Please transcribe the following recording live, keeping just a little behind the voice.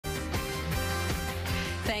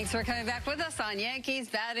Thanks for coming back with us on Yankees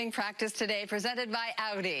Batting Practice today, presented by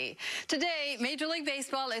Audi. Today, Major League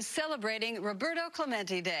Baseball is celebrating Roberto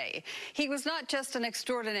Clemente Day. He was not just an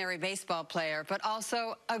extraordinary baseball player, but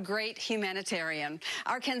also a great humanitarian.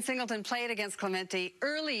 Our Ken Singleton played against Clemente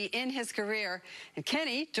early in his career, and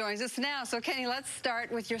Kenny joins us now. So, Kenny, let's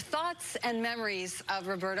start with your thoughts and memories of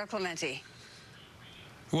Roberto Clemente.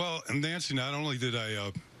 Well, Nancy, not only did I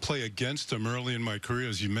play against him early in my career,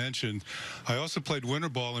 as you mentioned, I also played winter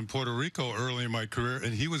ball in Puerto Rico early in my career,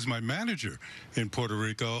 and he was my manager in Puerto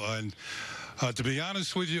Rico. And to be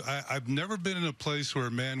honest with you, I've never been in a place where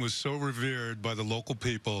a man was so revered by the local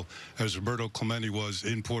people as Roberto Clemente was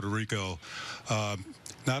in Puerto Rico.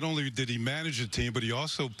 Not only did he manage the team, but he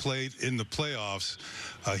also played in the playoffs.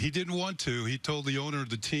 He didn't want to. He told the owner of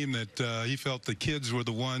the team that he felt the kids were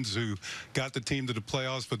the ones who got the team to the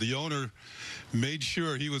playoffs, but the owner made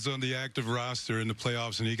sure he was on the active roster in the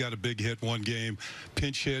playoffs, and he got a big hit one game,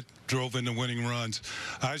 pinch hit, drove in the winning runs.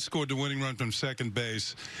 I scored the winning run from second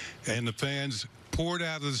base, and the fans poured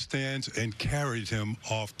out of the stands and carried him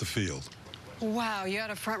off the field. Wow, you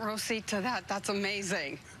had a front row seat to that. That's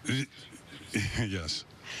amazing. Yes.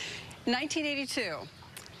 1982,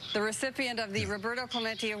 the recipient of the Roberto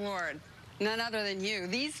Clemente Award, none other than you.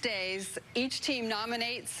 These days, each team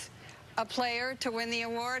nominates a player to win the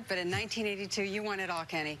award, but in 1982, you won it all,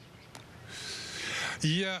 Kenny.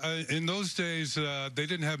 Yeah, in those days, they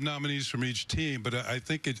didn't have nominees from each team, but I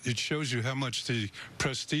think it shows you how much the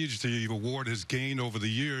prestige the award has gained over the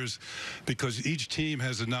years, because each team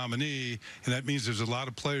has a nominee, and that means there's a lot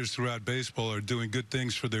of players throughout baseball are doing good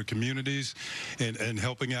things for their communities and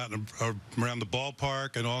helping out around the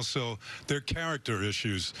ballpark, and also their character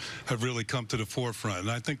issues have really come to the forefront, and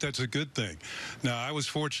I think that's a good thing. Now, I was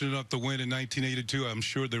fortunate enough to win in 1982. I'm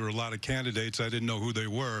sure there were a lot of candidates. I didn't know who they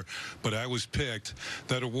were, but I was picked.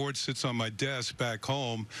 That award sits on my desk back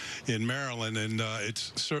home in Maryland, and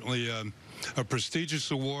it's certainly a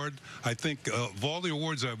prestigious award. I think of all the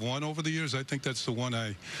awards I've won over the years, I think that's the one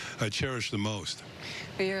I cherish the most.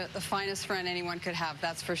 You're the finest friend anyone could have,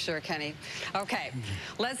 that's for sure, Kenny. Okay,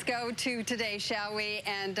 let's go to today, shall we?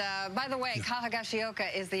 And by the way,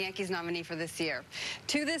 Higashioka is the Yankees nominee for this year.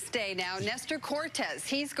 To this day now, Nestor Cortes,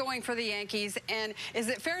 he's going for the Yankees. And is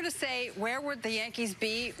it fair to say, where would the Yankees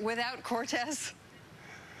be without Cortes?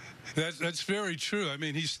 That's very true. I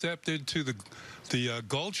mean, he stepped into the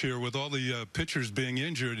gulch here with all the pitchers being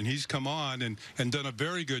injured, and he's come on and done a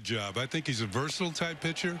very good job. I think he's a versatile type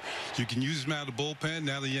pitcher. You can use him out of the bullpen.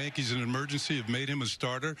 Now the Yankees in an emergency have made him a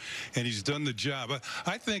starter, and he's done the job.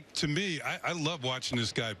 I think, to me, I love watching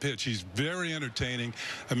this guy pitch. He's very entertaining.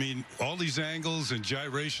 I mean, all these angles and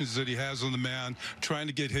gyrations that he has on the mound, trying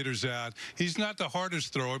to get hitters out. He's not the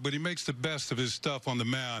hardest thrower, but he makes the best of his stuff on the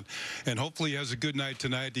mound, and hopefully he has a good night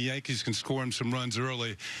tonight. The Yankees can score him some runs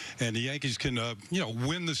early, and the Yankees can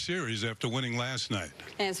win the series after winning last night.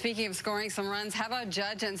 And speaking of scoring some runs, how about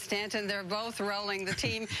Judge and Stanton? They're both rolling. The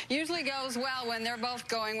team usually goes well when they're both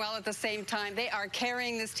going well at the same time. They are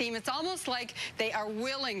carrying this team. It's almost like they are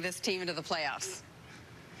willing this team into the playoffs.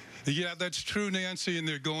 Yeah, that's true, Nancy, and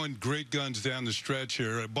they're going great guns down the stretch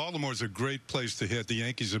here. Baltimore's a great place to hit. The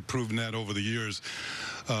Yankees have proven that over the years.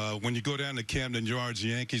 When you go down to Camden Yards, the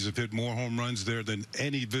Yankees have hit more home runs there than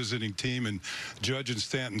any visiting team, and Judge and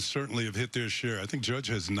Stanton certainly have hit their share. I think Judge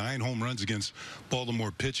has 9 home runs against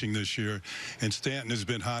Baltimore pitching this year, and Stanton has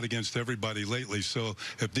been hot against everybody lately. So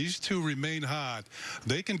if these two remain hot,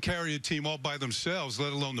 they can carry a team all by themselves,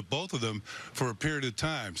 let alone the both of them, for a period of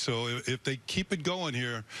time. So if they keep it going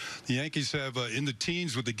here, the Yankees have, in the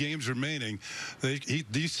teens with the games remaining,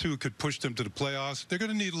 these two could push them to the playoffs. They're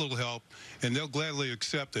going to need a little help, and they'll gladly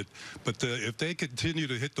accept it. But if they continue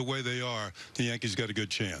to hit the way they are, the Yankees got a good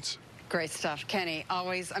chance. Great stuff, Kenny.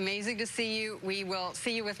 Always amazing to see you. We will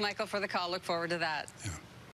see you with Michael for the call. Look forward to that. Yeah.